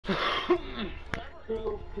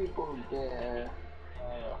Yeah.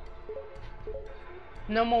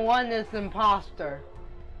 Number 1 is imposter.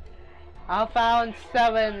 I found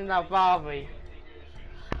 7 in the lobby.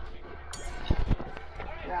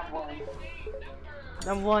 That one.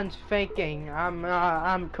 Number 1's faking.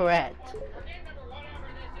 I'm correct.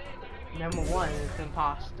 Number 1 is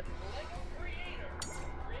imposter.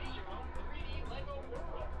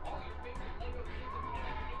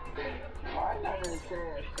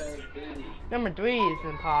 Number 3 is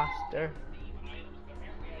imposter.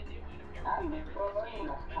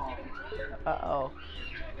 Uh-oh.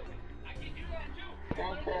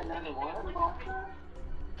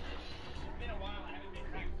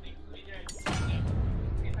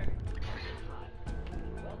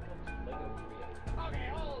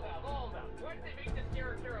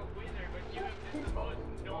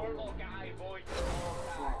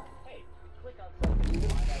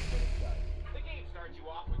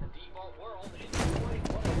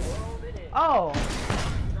 Oh.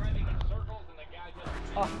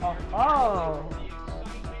 Oh.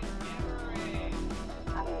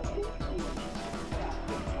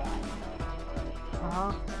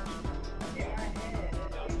 Uh-huh.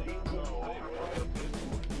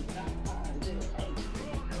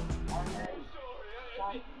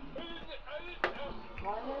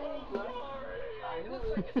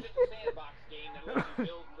 It's just a sandbox game that lets you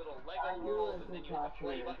build little Lego worlds and then you hit the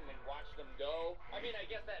play button and watch them go. I mean, I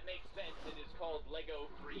guess that makes sense. It is called Lego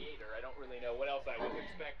Creator. I don't really know what else I was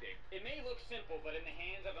expecting. It may look simple, but in the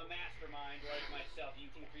hands of a mastermind like myself, you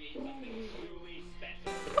can create something truly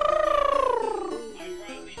special. I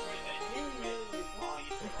proudly present you with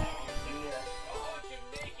Ocean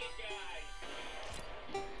Naked Guys.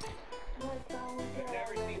 I've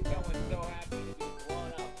never seen someone so happy to be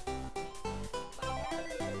blown up.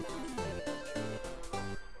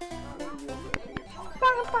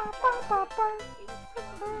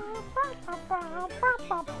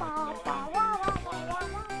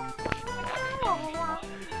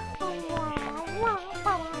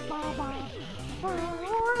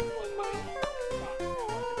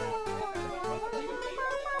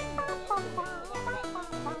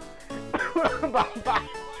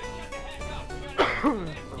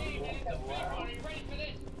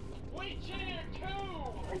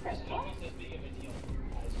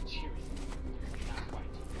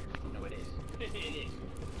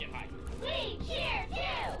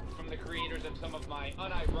 From the creators of some of my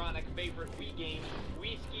unironic favorite Wii games,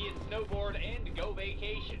 Wii Ski and Snowboard, and Go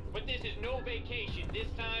Vacation. But this is no vacation. This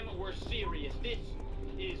time we're serious. This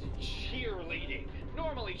is cheerleading.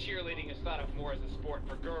 Normally cheerleading is thought of more as a sport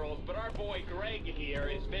for girls, but our boy Greg here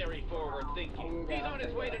is very forward thinking. He's on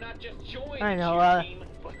his way to not just join the cheer team,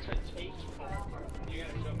 but to take over. You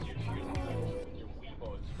gotta show me your cheerleaders with your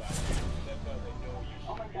Weebo spot. That's how they know you.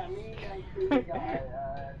 Oh my god, me and I guy,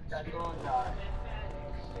 that little guy.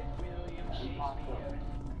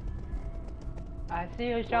 I see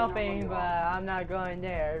you shopping, but I'm not going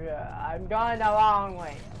there. I'm going the wrong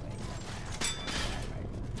way.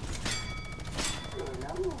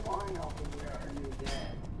 Number 1 over here, are you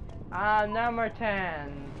dead? I'm number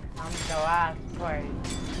 10. I'm the last place.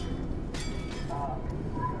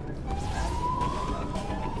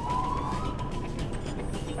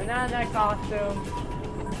 Banana costume.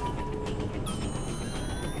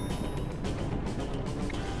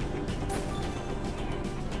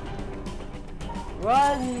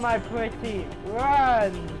 Run, my pretty,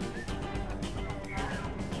 run!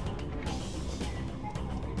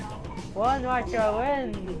 Run like a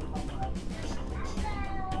wind!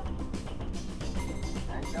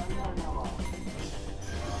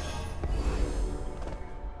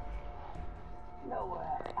 No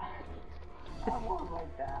way. I won't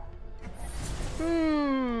like that.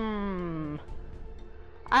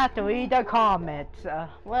 I have to read the comments.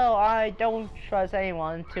 Well, I don't trust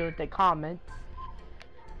anyone to the comments.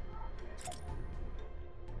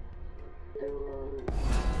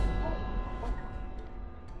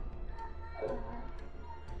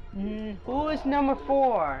 Who is number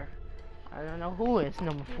 4? I don't know who is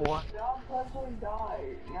number 4.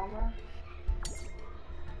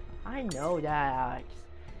 I know that, Alex.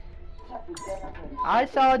 I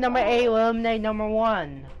saw number 8 eliminate number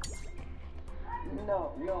 1.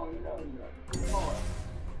 No.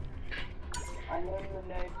 I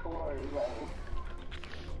eliminate 4,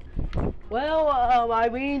 right? Well, I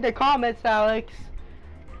read the comments, Alex.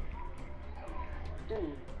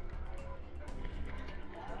 Dude.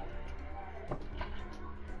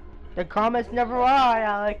 The comments never lie,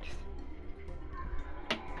 Alex.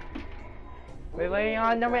 We're waiting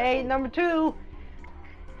on number 8, number 2.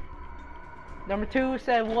 Number 2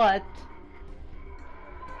 said what?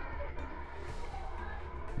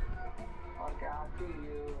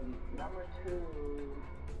 number 2.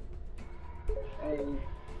 Hey,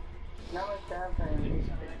 number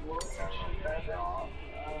 7. We'll turn 7 off.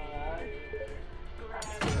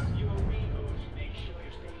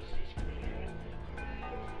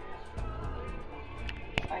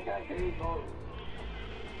 I got 3 votes.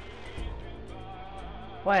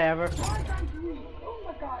 Whatever. Oh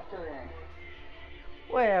my god, Jordan.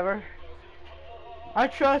 Whatever. I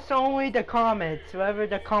trust only the comments. Whatever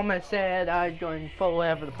the comment said, I'm going to follow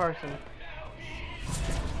whatever the person.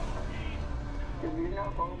 If you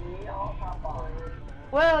don't vote me, I'll hop on.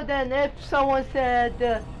 Well, then, if someone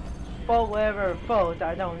said vote whatever vote,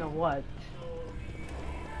 I don't know what.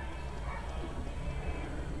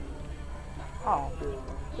 Oh,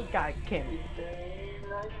 he got Kim.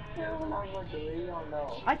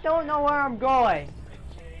 I don't know where I'm going.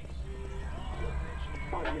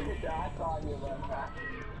 I saw you run back.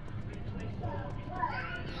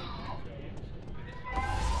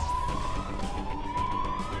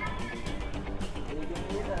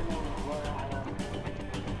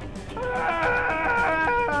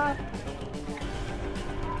 Ah!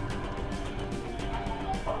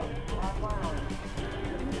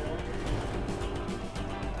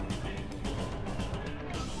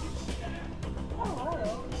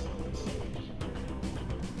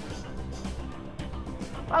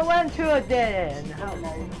 I went to a dead end.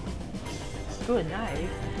 Good night.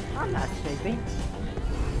 I'm not sleeping.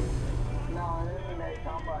 No, this is a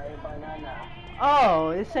banana.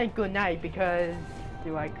 Oh, this ain't good night because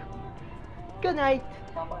you're like, good night.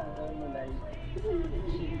 Somebody eliminate.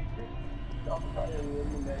 Somebody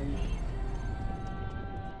eliminate.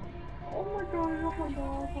 Oh my god, oh my god,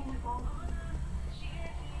 oh my god.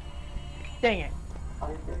 Dang it. I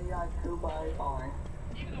think I too by fine.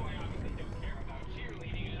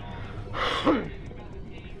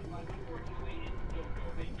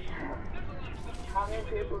 How many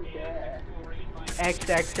people dead? X.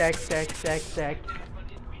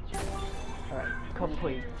 Alright,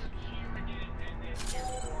 complete.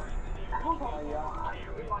 Oh my god,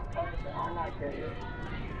 I'm not kidding.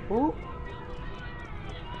 Who?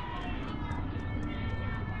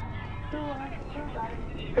 Oh my god.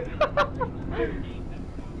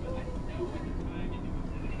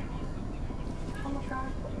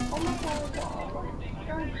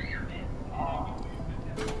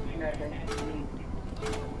 Nothing.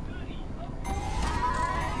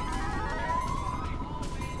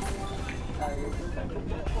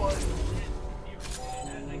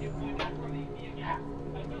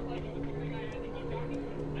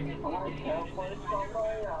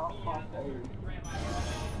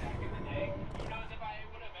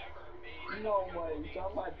 No way,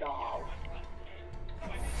 you're my dog.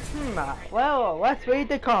 Well, let's read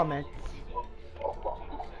the comments.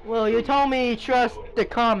 Well, you told me trust the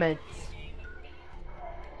comments.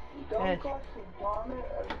 And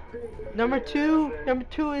number two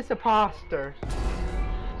is imposter.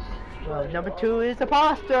 Well, number 2 is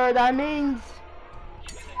imposter. That means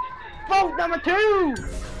vote number 2.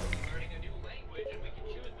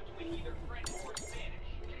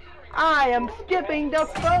 I am skipping the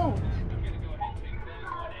vote.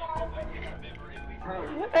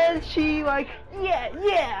 And she like,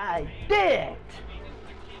 yeah, I did.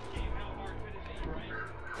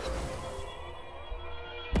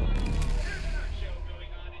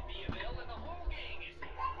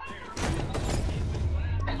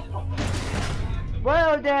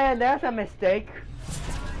 Well then, that's a mistake.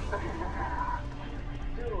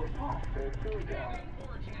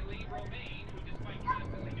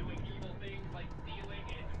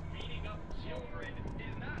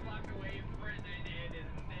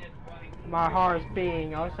 My heart's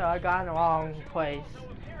beating, also I got in the wrong place.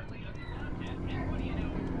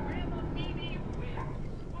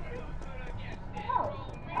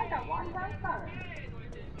 Oh, I got one right first.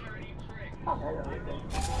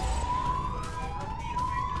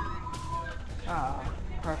 Ah,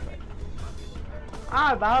 perfect.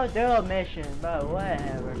 I'm about to do a mission, but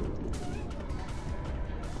whatever.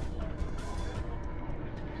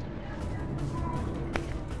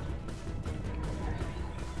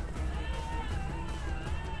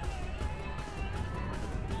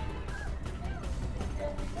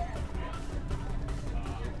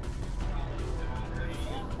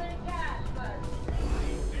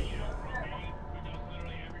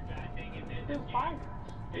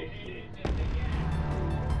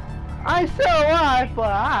 I'm still alive,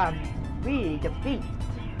 but I'm really defeated.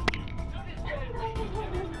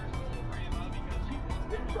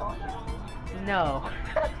 No.